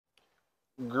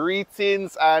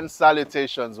Greetings and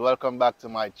salutations. Welcome back to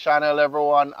my channel,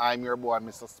 everyone. I'm your boy,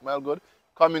 Mr. Smellgood,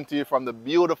 coming to you from the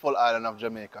beautiful island of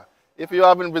Jamaica. If you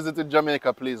haven't visited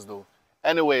Jamaica, please do.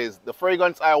 Anyways, the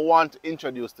fragrance I want to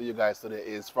introduce to you guys today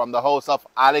is from the house of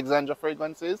Alexandria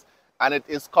Fragrances, and it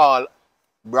is called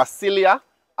Brasilia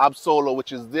Absolu,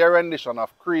 which is their rendition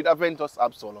of Creed Aventus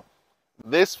Absolu.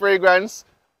 This fragrance,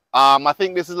 I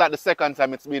think this is like the second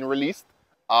time it's been released.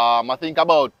 I think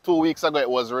about 2 weeks ago it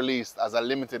was released as a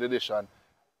limited edition.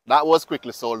 That was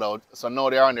quickly sold out. So now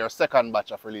they're on their second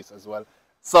batch of release as well.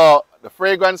 So the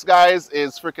fragrance, guys,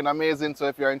 is freaking amazing. So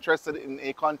if you're interested in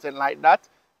a content like that,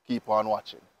 keep on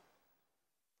watching.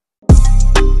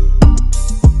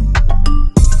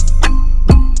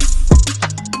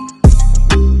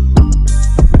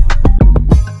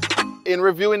 In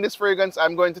reviewing this fragrance,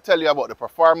 I'm going to tell you about the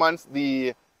performance,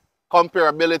 the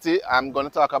comparability. I'm going to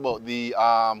talk about the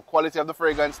quality of the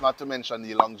fragrance, not to mention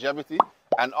the longevity,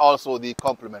 and also the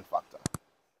complement factor.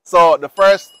 So the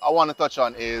first I want to touch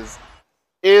on is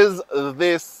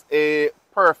this a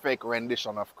perfect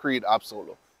rendition of Creed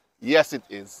Absolu? Yes, it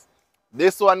is.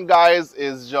 This one, guys,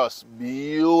 is just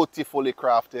beautifully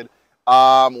crafted.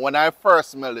 When I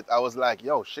first smelled it, I was like,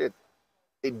 yo, shit.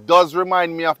 It does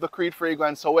remind me of the Creed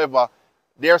fragrance. However,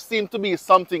 there seems to be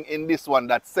something in this one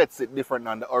that sets it different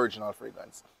than the original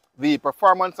fragrance. The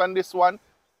performance on this one,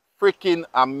 freaking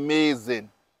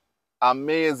amazing.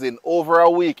 Amazing. Over a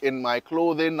week in my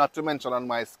clothing, not to mention on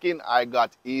my skin, I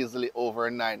got easily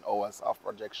over 9 hours of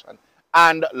projection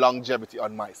and longevity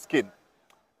on my skin.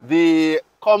 The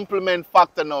complement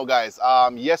factor now, guys.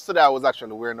 Yesterday I was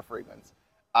actually wearing the fragrance,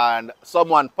 and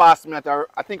someone passed me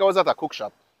I think I was at a cook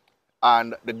shop,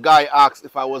 and the guy asked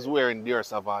if I was wearing Dear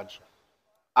Savage.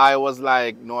 I was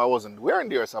like, no, I wasn't wearing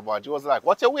Dear Savage. He was like,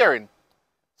 what you wearing?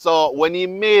 So when he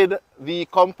made the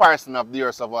comparison of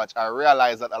Dear Savage, I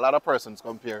realized that a lot of persons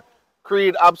compare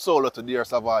Creed Absolu to Dear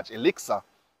Savage Elixir.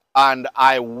 And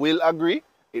I will agree,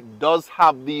 it does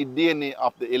have the DNA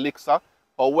of the Elixir.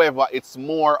 However, it's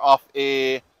more of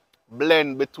a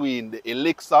blend between the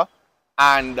Elixir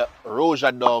and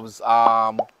Roja Dove's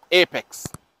Apex.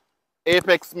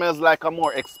 Apex smells like a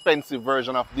more expensive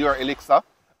version of Dior Elixir.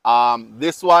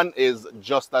 This one is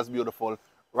just as beautiful.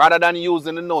 Rather than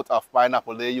using the note of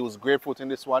pineapple, they use grapefruit in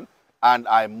this one. And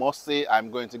I must say, I'm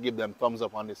going to give them thumbs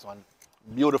up on this one.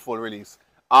 Beautiful release.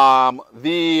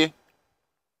 The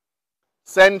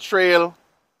scent trail,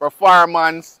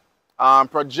 performance,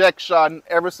 projection,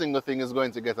 every single thing is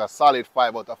going to get a solid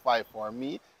 5 out of 5 for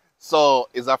me. So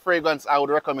it's a fragrance I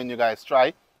would recommend you guys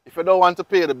try. If you don't want to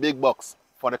pay the big bucks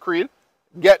for the Creed,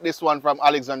 get this one from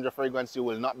Alexandria Fragrance. You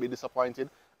will not be disappointed.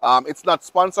 It's not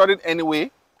sponsored in any way.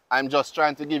 I'm just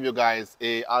trying to give you guys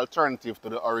an alternative to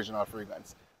the original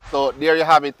fragrance. So there you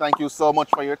have it. Thank you so much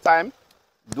for your time.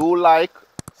 Do like,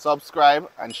 subscribe,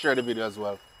 and share the video as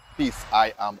well. Peace.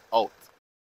 I am out.